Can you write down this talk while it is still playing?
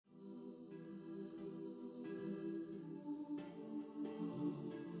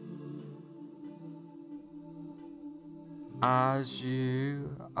as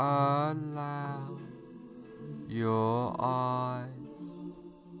you allow your eyes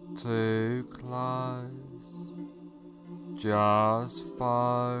to close, just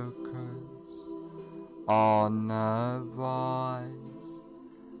focus on the rise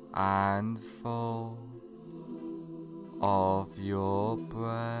and fall of your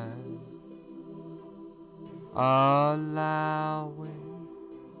breath, allowing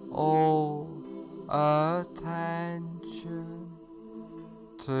all attention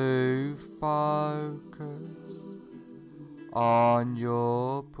to focus on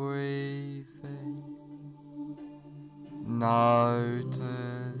your breathing, noticing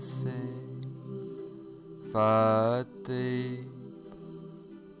the deep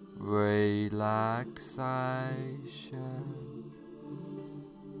relaxation,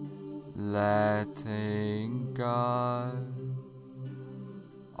 letting go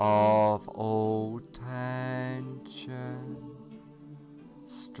of all tension,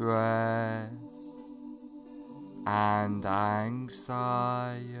 stress and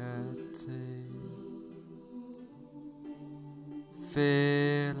anxiety,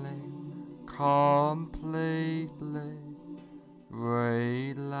 feeling completely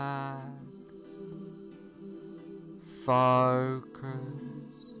relaxed.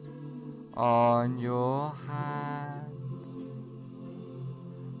 Focus on your hands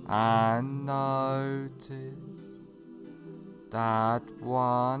and notice that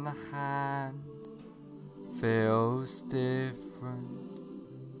one hand feels different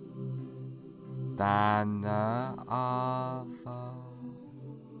than the other,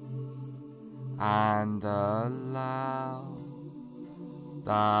 and allow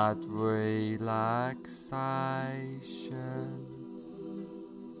that relaxation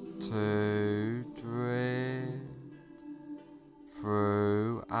to drift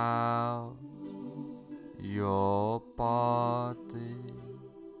throughout your body,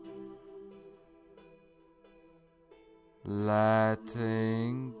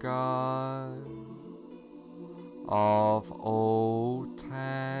 letting go of all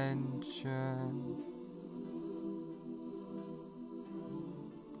tension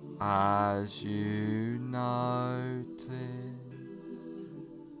as you notice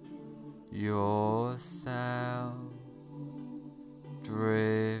yourself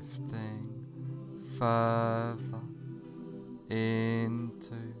drifting further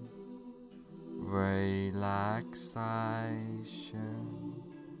into relaxation.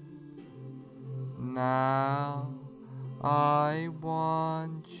 Now I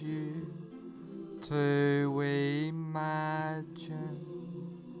want you to imagine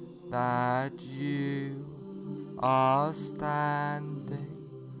that you are standing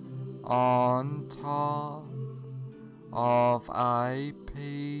on top of a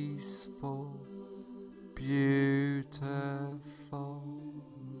peaceful, beautiful,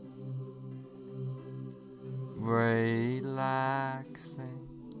 relaxing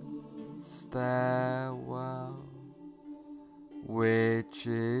stairwell, which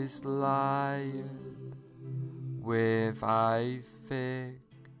is layered with a thick,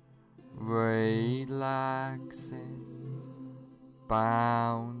 relaxing,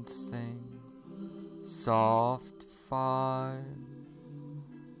 bouncing, soft foam,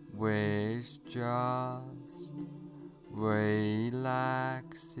 which just relaxes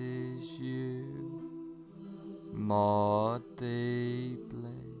you more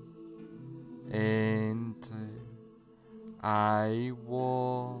deeply into a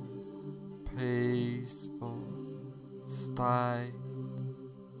warm, peaceful state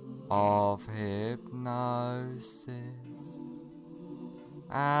of hypnosis.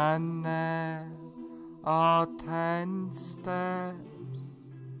 And there are 10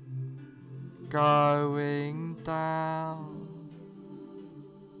 steps going down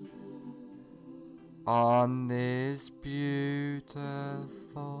on this beautiful,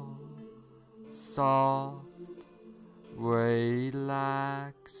 soft, relaxing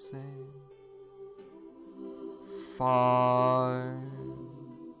foam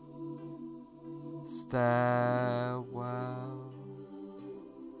stairwell.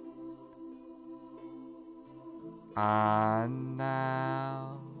 And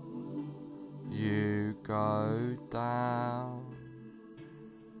now you go down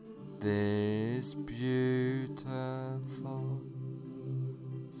this beautiful,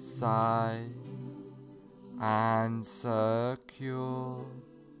 safe and secure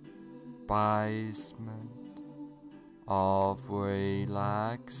basement of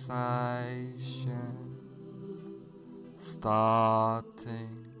relaxation,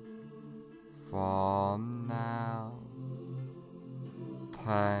 starting from now.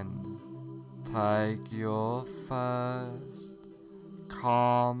 10, take your first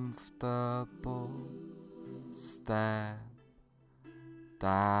comfortable step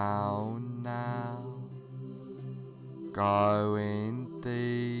down now, going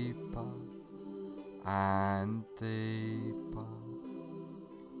deeper and deeper.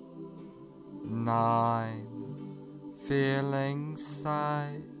 9. Feeling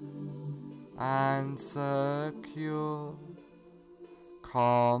safe and secure,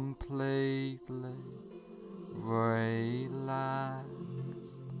 completely relaxed,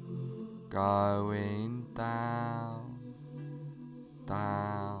 going down,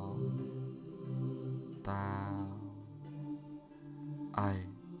 down, down. 8.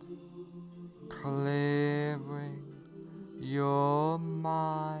 Clearing your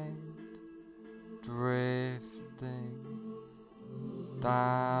mind, drifting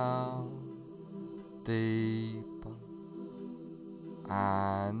down deeper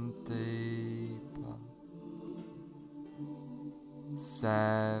and deeper.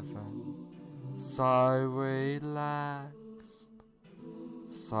 7. So relaxed,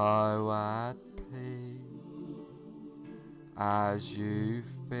 so at peace, as you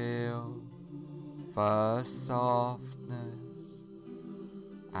feel the softness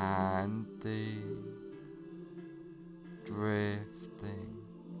and deep drifting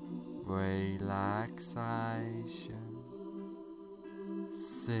relaxation.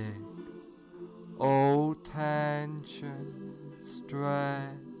 6. All tension,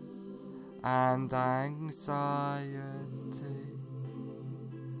 stress and anxiety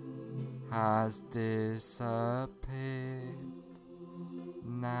has disappeared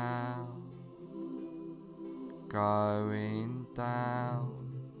now, going down,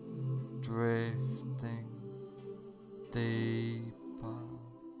 drifting deeper.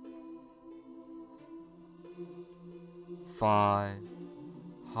 5.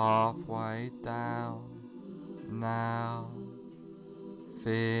 Halfway down now,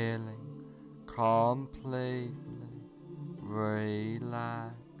 feeling completely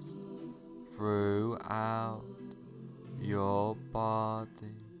relaxed throughout your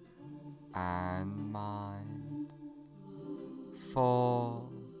body and mind. 4.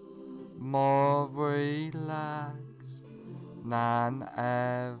 More relaxed than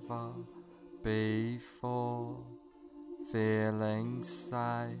ever before, feeling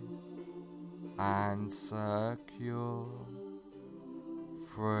safe and secure.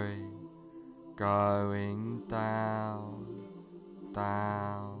 3. Going down,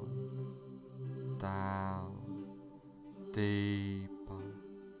 down, down, deeper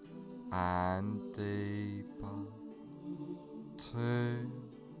and deeper. 2.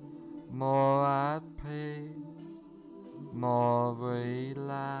 More at peace, more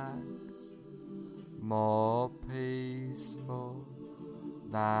relaxed, more peaceful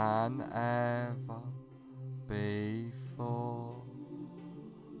than ever before.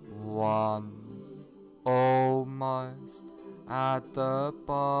 1. Almost at the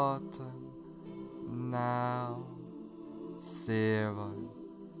bottom now. 0.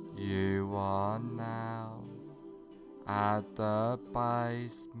 You are now at the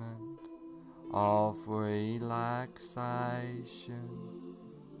basement of relaxation,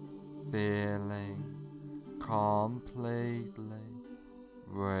 feeling completely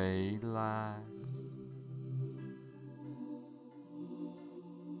relaxed.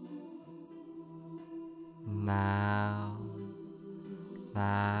 Now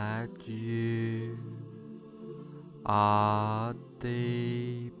that you are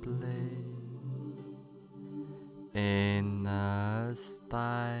deeply in a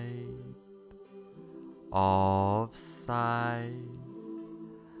state of safe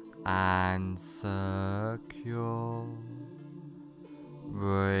and secure,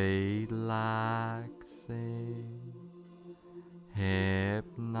 relaxing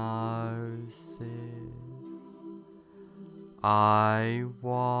hypnosis, I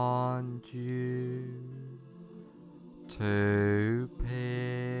want you to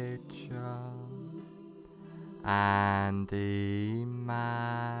picture and imagine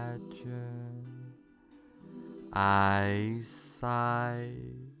a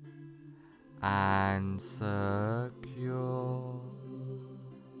safe and secure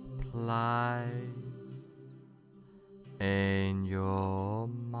place in your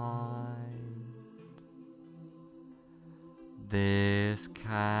mind. This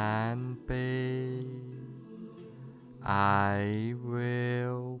can be a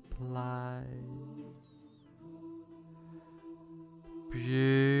real place,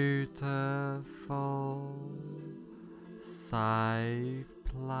 beautiful, safe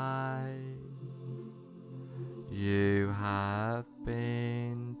place you have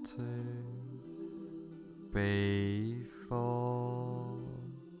been to before,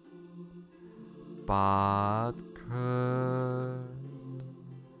 but could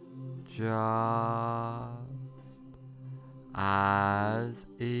just as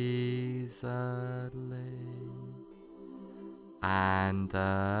easily and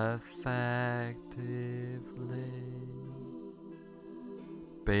effectively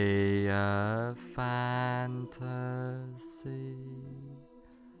be a fantasy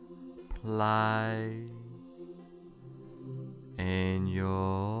place in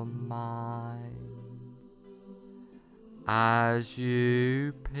your mind as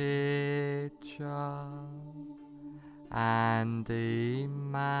you picture and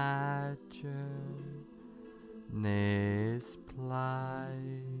imagine this place.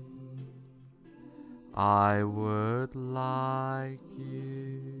 I would like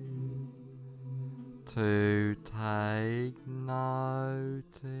you to take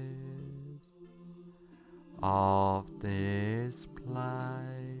notice of this place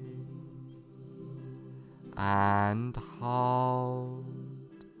and hold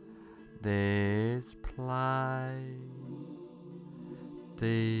this place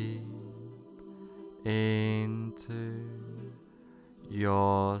deep into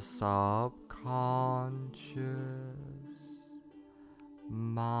your subconscious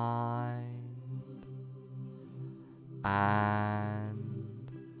mind,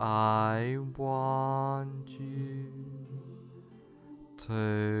 and I want you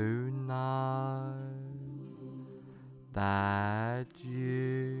to know that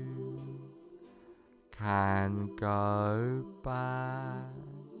you can go back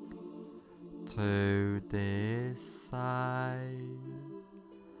to this safe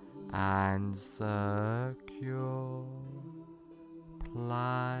and secure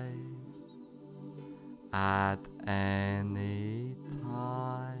place at any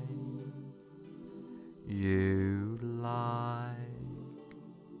time you like,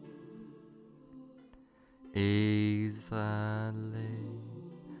 easily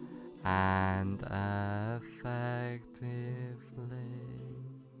and effectively.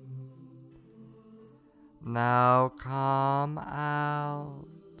 Now come out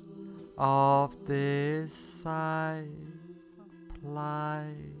of this safe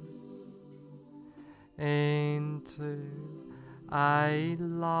place into a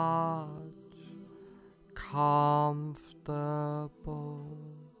large, comfortable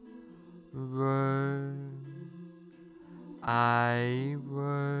room, a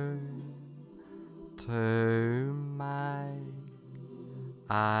room to make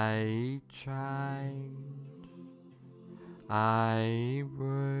a change, a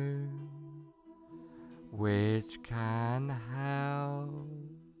room which can help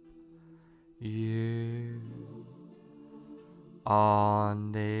you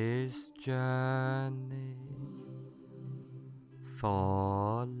on this journey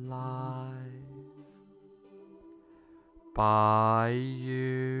for life by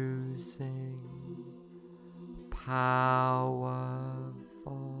using powerful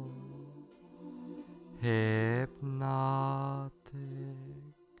hypnotic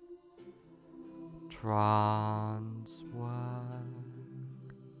trance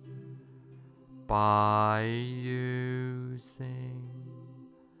work, by using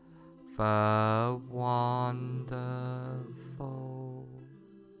the wonderful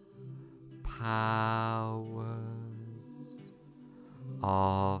powers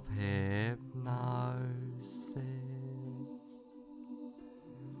of hypnosis.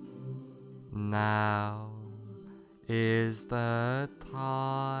 Now is the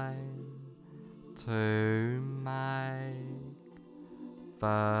time to make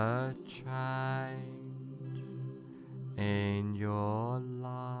the change in your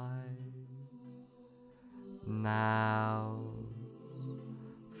life. Now's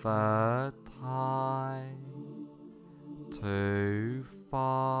the time to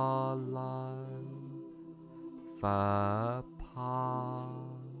follow the path,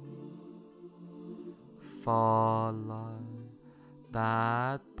 follow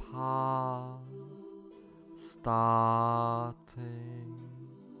that path, starting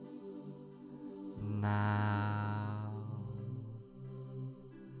now.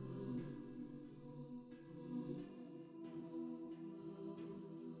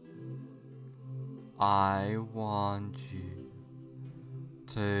 I want you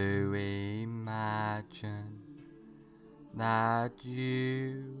to imagine that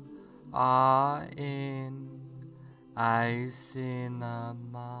you are in a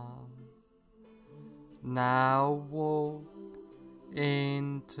cinema. Now walk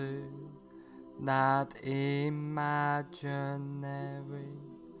into that imaginary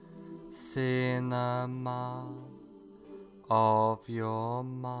cinema of your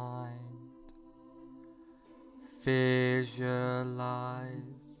mind. Visualize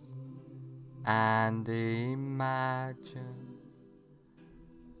and imagine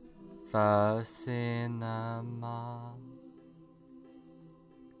the cinema.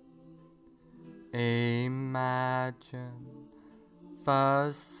 Imagine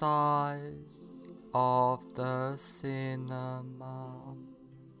the size of the cinema,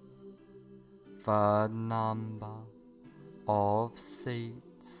 the number of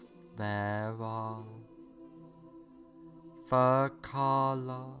seats there are, the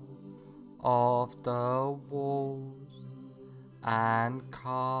color of the walls and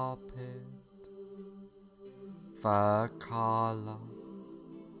carpet, the color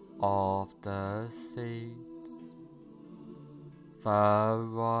of the seats, the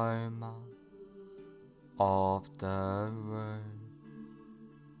aroma of the room,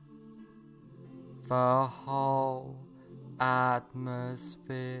 the whole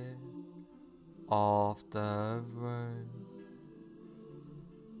atmosphere of the room.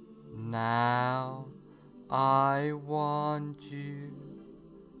 Now I want you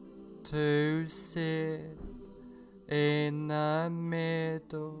to sit in the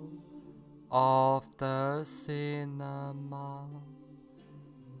middle of the cinema,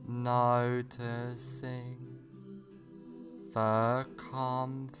 noticing the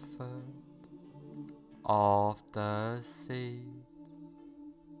comfort of the seat.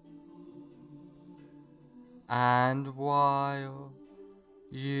 And while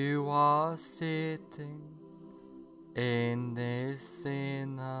you are sitting in this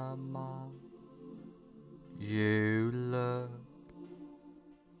cinema, you look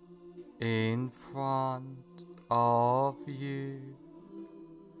in front of you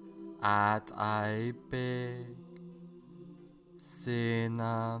at a big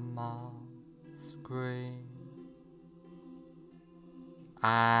cinema screen,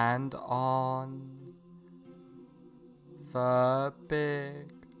 and on the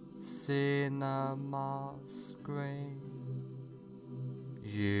big cinema screen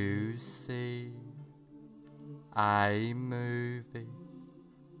you see a movie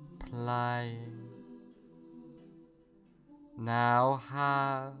playing. Now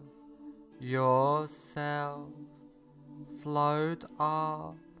have yourself float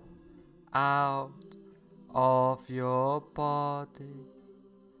up out of your body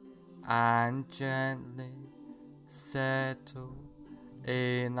and gently settle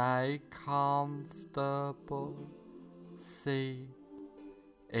in a comfortable seat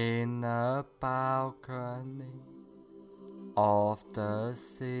in the balcony of the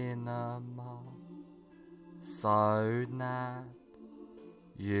cinema, so that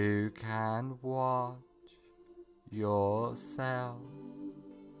you can watch yourself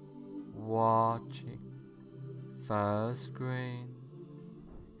watching the screen.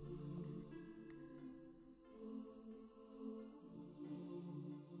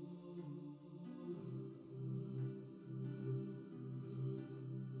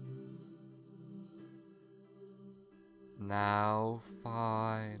 Now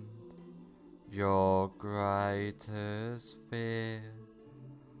find your greatest fear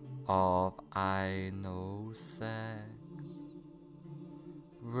of anal sex.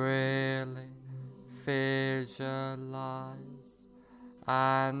 Really visualize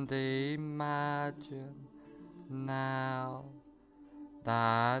and imagine now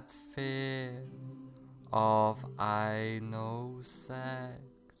that fear of anal sex.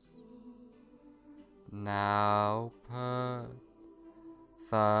 Now put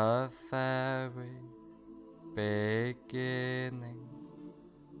the very beginning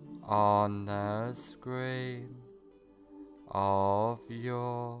on the screen of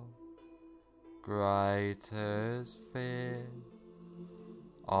your greatest fear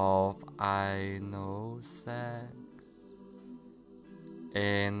of anal sex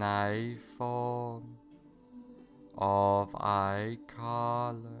in a form of a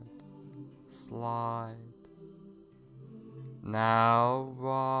colored slide. Now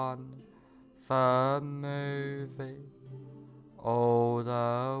run the movie all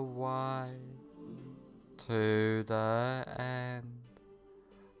the way to the end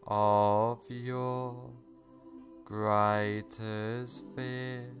of your greatest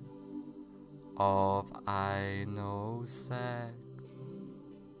fear of anal sex.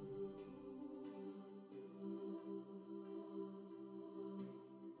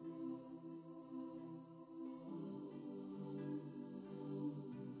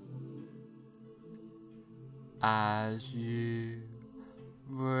 As you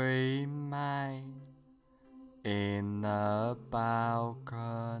remain in the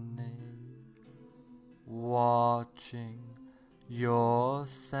balcony,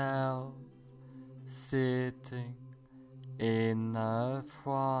 the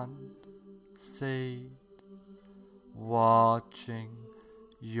front seat, watching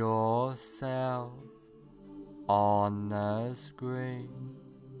yourself on the screen.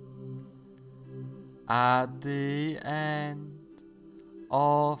 At the end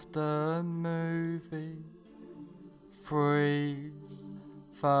of the movie, freeze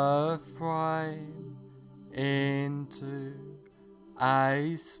the frame into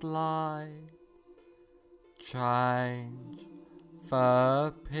a slide, change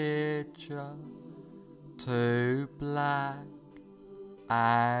the picture to black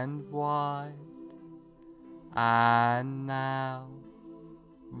and white, and now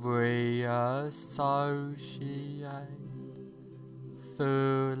reassociate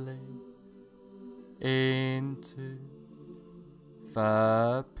fully into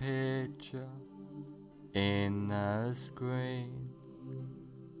the picture in the screen.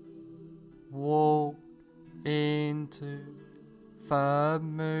 Walk into the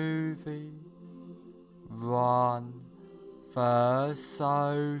movie, run the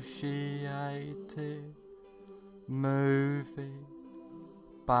associated movie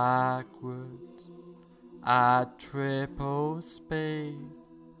backwards at triple speed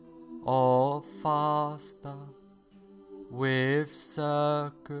or faster, with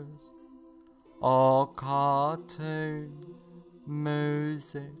circus or cartoon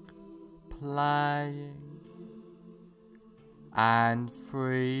music playing, and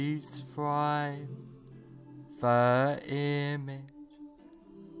freeze frame the image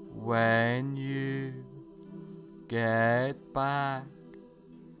when you get back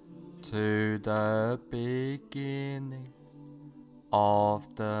to the beginning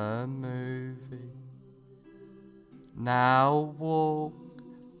of the movie. Now walk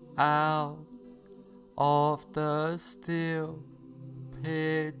out of the still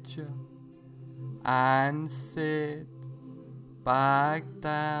picture and sit back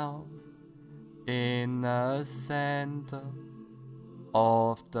down in the center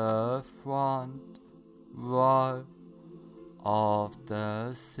of the front row of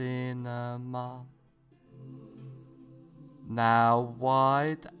the cinema. Now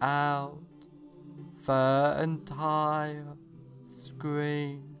white out the entire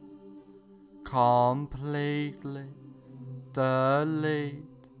screen, completely delete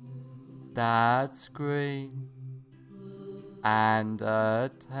that screen and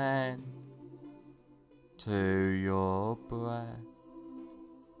attend to your breath.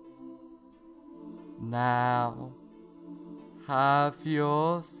 Now have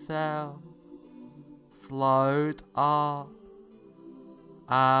yourself float up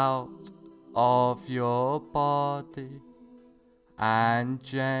out of your body and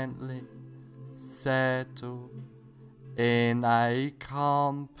gently settle in a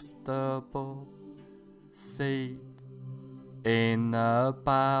comfortable seat in the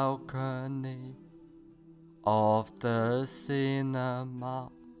balcony of the cinema,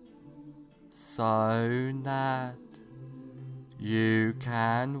 so that you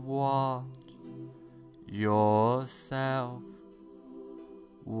can watch yourself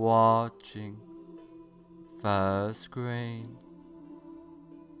watching the screen.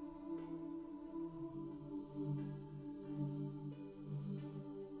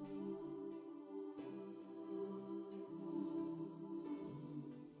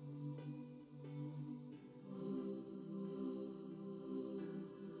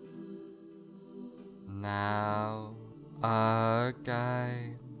 Now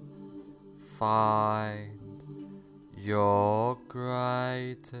again, find your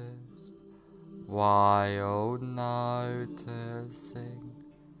greatest while noticing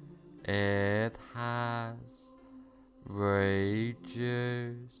it has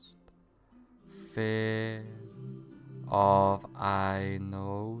reduced fear of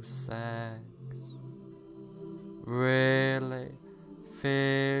anal sex. Really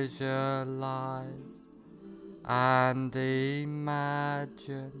visualize and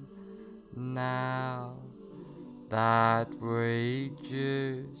imagine now that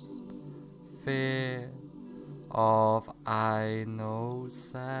reduced fear of anal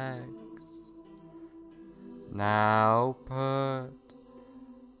sex. Now put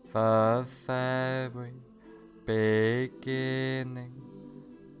the very beginning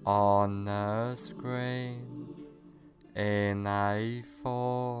on the screen in a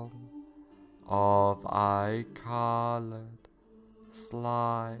form of a colored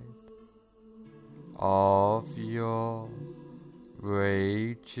slide of your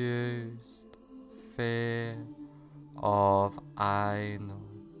reduced fear of anal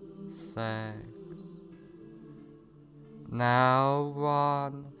sex. Now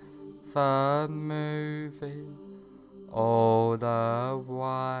run the movie all the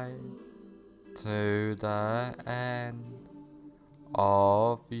way to the end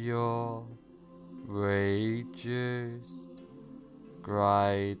of your reduced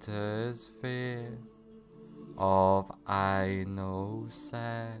greater sphere of anal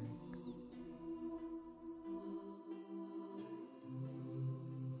sex.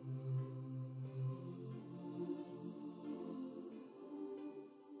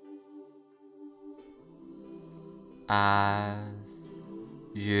 As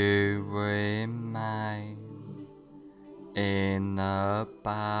you remain in the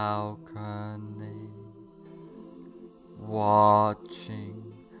balcony, watching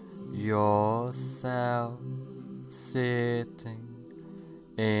yourself sitting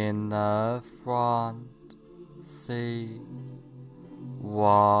in the front seat,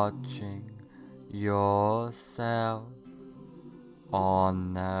 watching yourself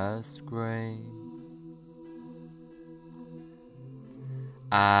on the screen.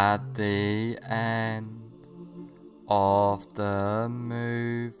 At the end of the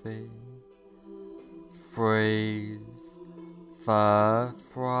movie, freeze the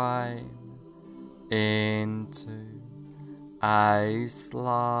frame into a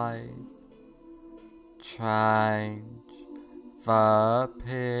slide, change the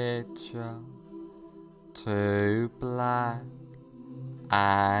picture to black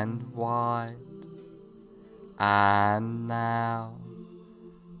and white, and now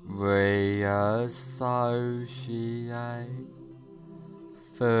reassociate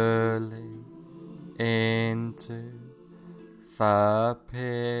fully into the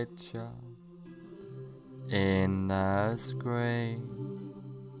picture in the screen.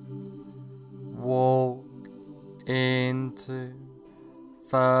 Walk into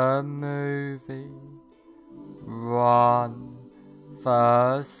the movie, run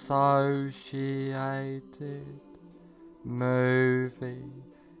the associated movie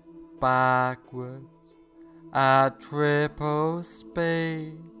backwards at triple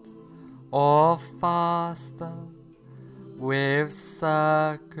speed or faster with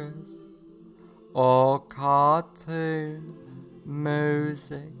circus or cartoon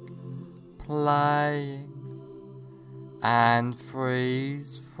music playing, and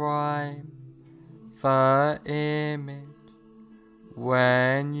freeze frame the image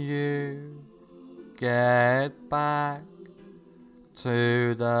when you get back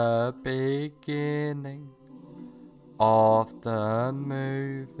to the beginning of the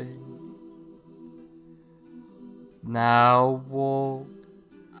movie. Now walk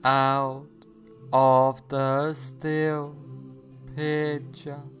out of the still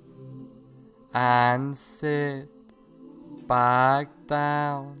picture and sit back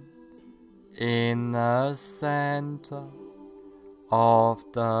down in the center of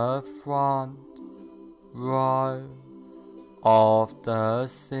the front row of the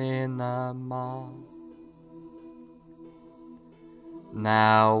cinema.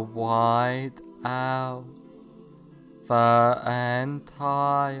 Now wide out the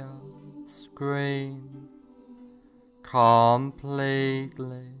entire screen,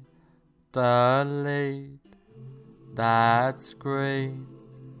 completely delete that screen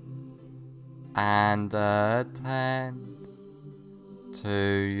and attend to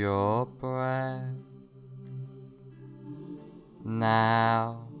your breath.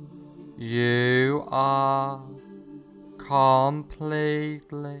 Now you are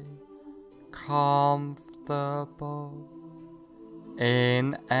completely comfortable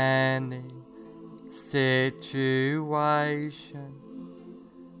in any situation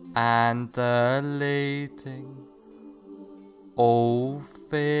and deleting all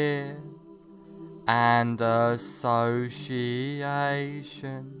fear and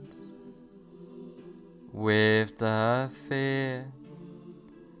associations with the fear,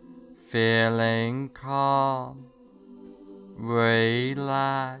 feeling calm,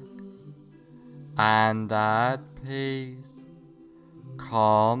 relaxed, and at peace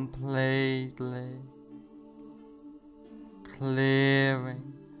completely,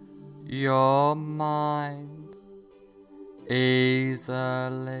 clearing your mind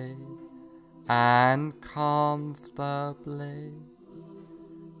easily and comfortably.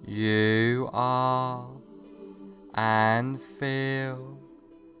 You are and feel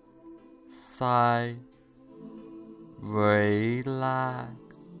safe,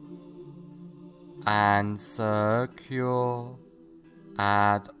 relaxed, and secure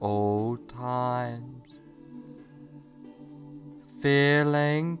at all times,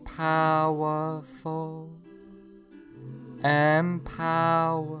 feeling powerful,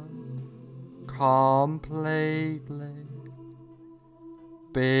 empowered completely,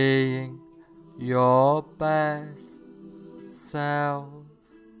 being your best yourself.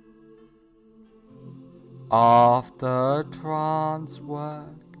 After trance work,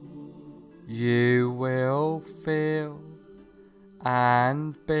 you will feel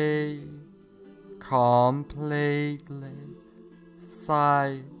and be completely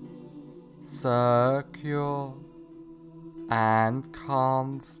safe, secure, and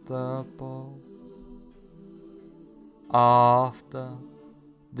comfortable. After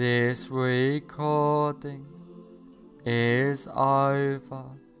this recording is over,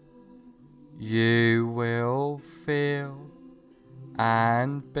 you will feel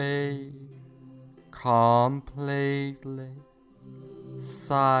and be completely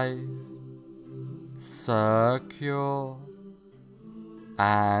safe, secure,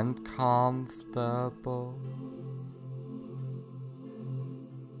 and comfortable.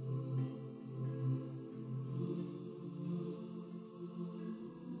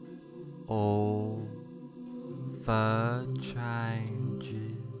 All the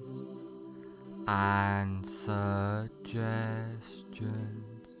changes and suggestions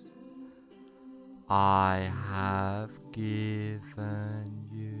I have given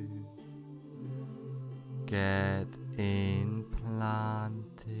you get implanted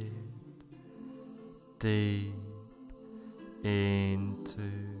deep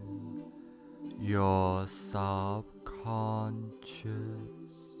into your subconscious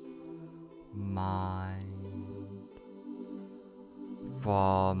mind.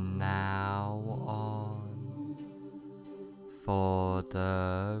 From now on, for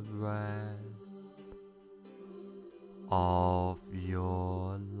the rest of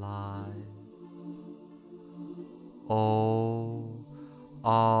your life, all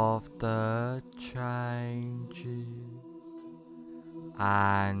of the changes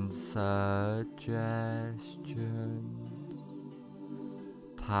and suggestions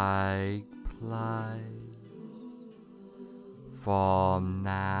take place from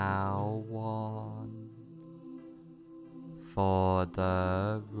now on for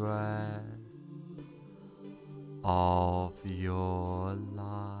the rest of your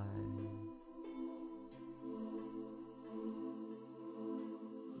life.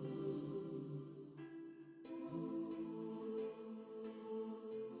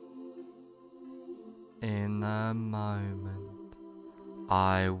 In a moment,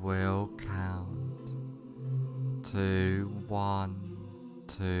 I will count to 1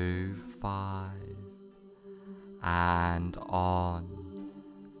 to 5, and on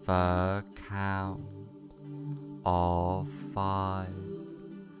the count of 5,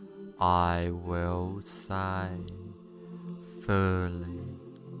 I will say fully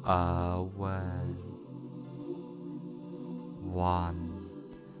aware. 1.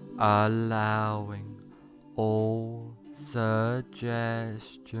 Allowing all suggestions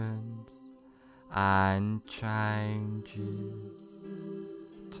and changes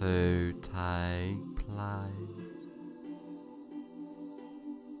to take place.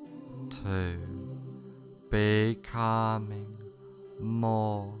 2. Becoming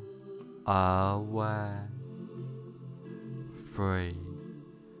more aware. 3.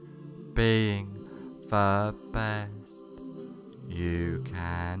 Being the best you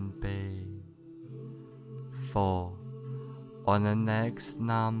can be. 4. On the next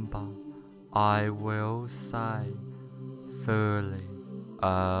number, I will say fully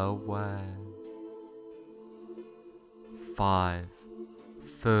aware. 5.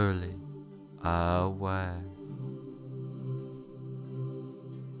 Fully aware.